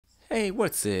Hey,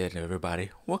 what's it, everybody?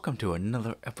 Welcome to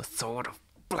another episode of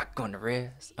Black on the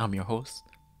Res. I'm your host,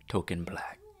 Token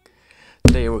Black.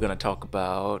 Today we're gonna talk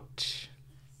about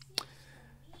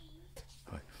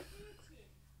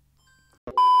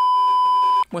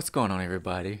what's going on,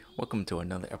 everybody. Welcome to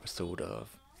another episode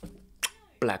of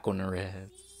Black on the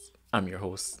Res. I'm your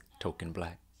host, Token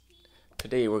Black.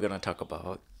 Today we're gonna talk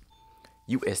about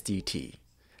USDT,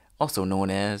 also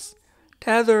known as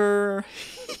Tether.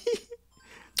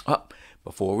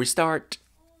 Before we start,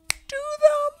 to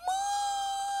the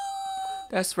moon!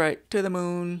 That's right, to the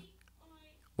moon.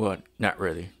 Well, not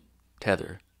really.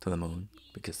 Tether to the moon.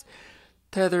 Because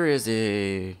Tether is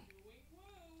it's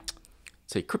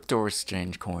a crypto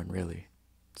exchange coin, really.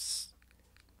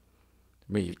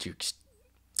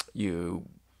 You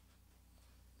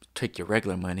take your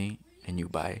regular money and you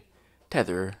buy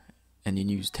Tether, and you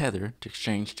use Tether to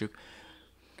exchange to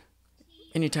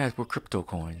any type of crypto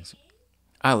coins.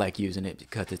 I like using it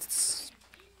because it's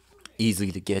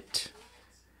easy to get,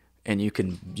 and you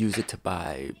can use it to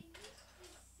buy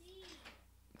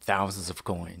thousands of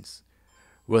coins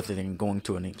rather than going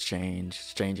to an exchange,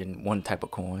 exchanging one type of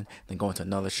coin, then going to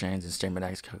another exchange and exchanging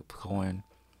that type of coin.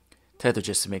 Tether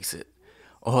just makes it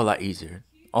a whole lot easier.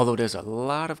 Although there's a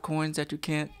lot of coins that you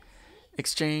can't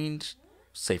exchange,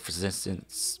 say for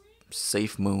instance,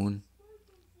 Safe Moon,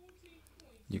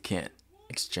 you can't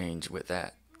exchange with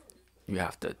that. You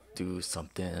have to do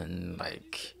something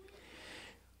like,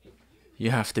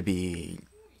 you have to be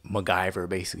MacGyver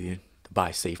basically to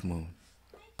buy Safe Moon,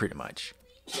 pretty much.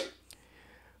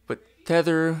 But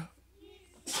Tether,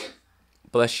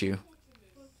 bless you.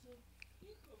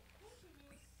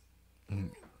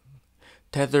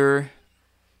 Tether.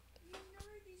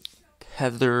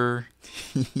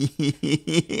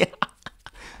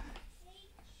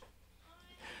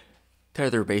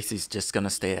 Tether basically is just gonna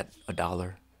stay at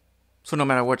 $1. So no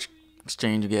matter what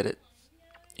exchange you get it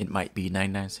might be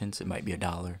 99 cents, it might be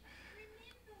 $1. It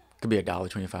could be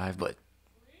 $1.25, but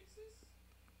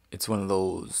it's one of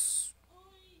those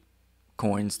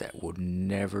coins that would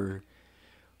never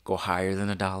go higher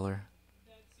than $1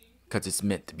 because it's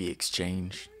meant to be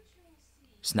exchanged.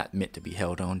 It's not meant to be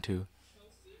held on to.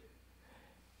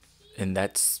 And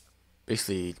that's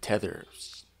basically Tether.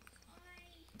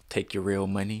 Take your real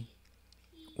money,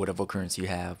 whatever currency you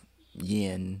have,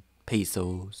 yen,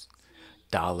 pesos,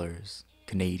 dollars,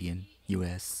 Canadian,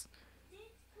 US.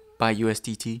 Buy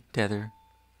USDT, Tether,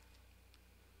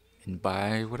 and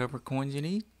buy whatever coins you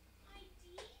need.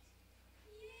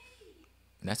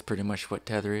 And that's pretty much what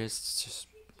Tether is. It's just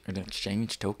an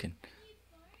exchange token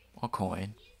or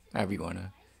coin, however you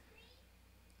wanna.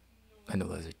 I know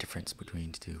there's a difference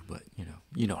between the two, but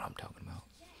you know what I'm talking about.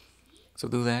 So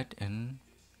do that, and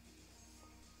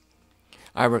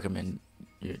I recommend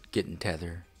you getting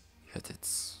Tether because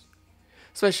it's,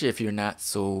 especially if you're not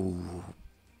so,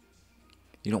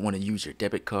 you don't want to use your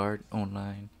debit card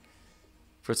online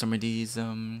for some of these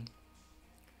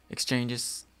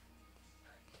exchanges.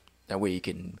 That way you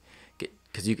can get,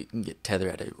 because you can get Tether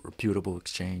at a reputable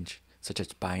exchange such as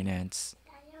Binance.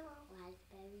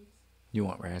 You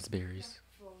want raspberries?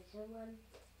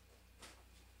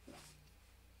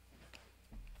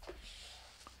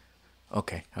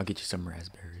 Okay, I'll get you some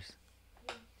raspberries.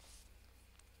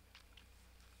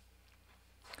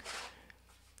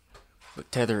 But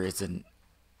Tether isn't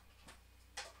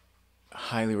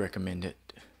highly recommended.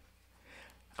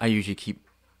 I usually keep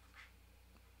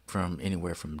from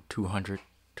anywhere from $200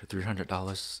 to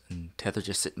 $300 in Tether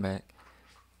just sitting back,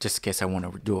 just in case I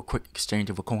want to do a quick exchange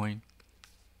of a coin.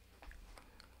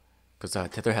 Because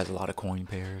Tether has a lot of coin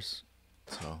pairs,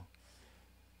 so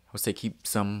I would say keep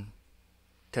some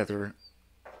Tether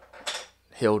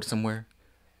held somewhere.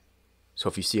 So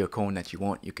if you see a coin that you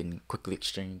want, you can quickly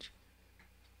exchange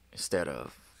instead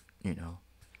of,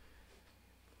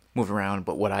 move around.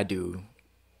 But what I do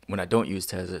when I don't use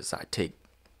Tether is I take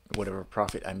whatever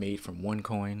profit I made from one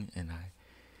coin and I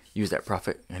use that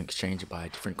profit and exchange it by a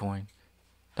different coin.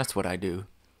 That's what I do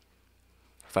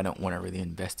if I don't want to really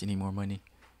invest any more money.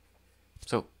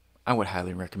 So I would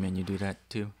highly recommend you do that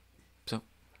too. So,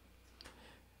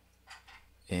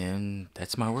 and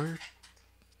that's my word,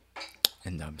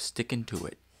 and I'm sticking to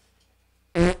it.